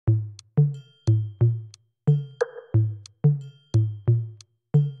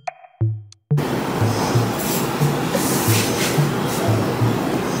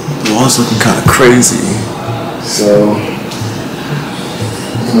it's looking kind of crazy. So,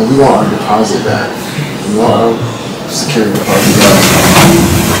 we want our deposit back. We want our security deposit back.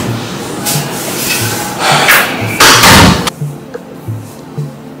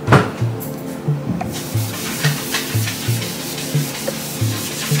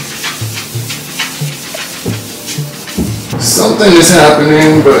 Something is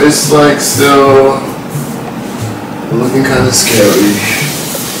happening, but it's like still looking kind of scary.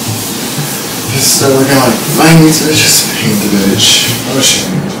 Just looking like my knees are just pain the bitch. Oh shit.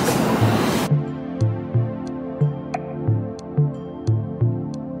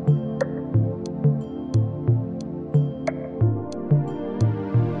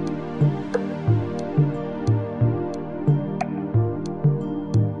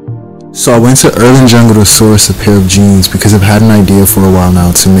 So I went to Urban Jungle to source a pair of jeans because I've had an idea for a while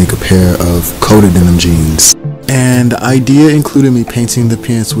now to make a pair of coated denim jeans. And the idea included me painting the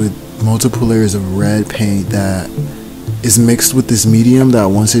pants with multiple layers of red paint that is mixed with this medium that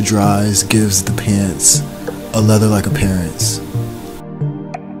once it dries gives the pants a leather-like appearance.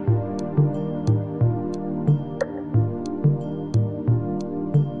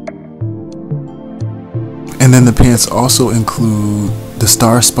 And then the pants also include the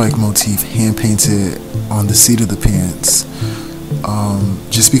star spike motif hand painted on the seat of the pants,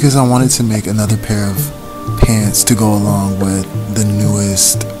 just because I wanted to make another pair of pants to go along with the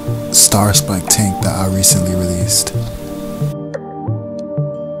newest star spike tank that I recently released.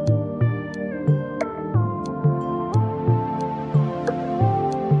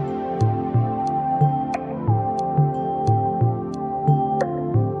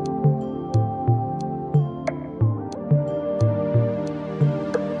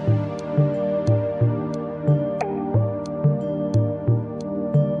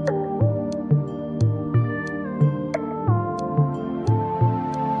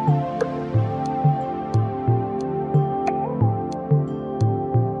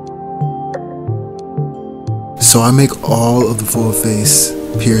 So I make all of the full face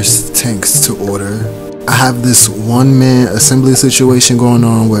pierced tanks to order. I have this one-man assembly situation going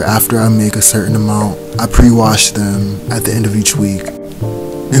on where after I make a certain amount, I pre-wash them at the end of each week.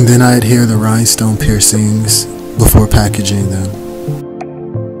 And then I adhere the rhinestone piercings before packaging them.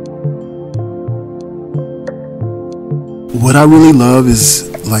 What I really love is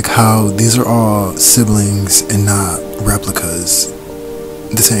like how these are all siblings and not replicas.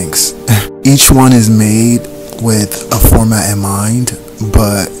 The tanks. Each one is made with a format in mind,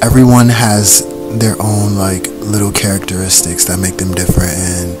 but everyone has their own like little characteristics that make them different,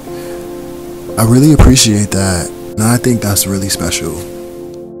 and I really appreciate that, and I think that's really special.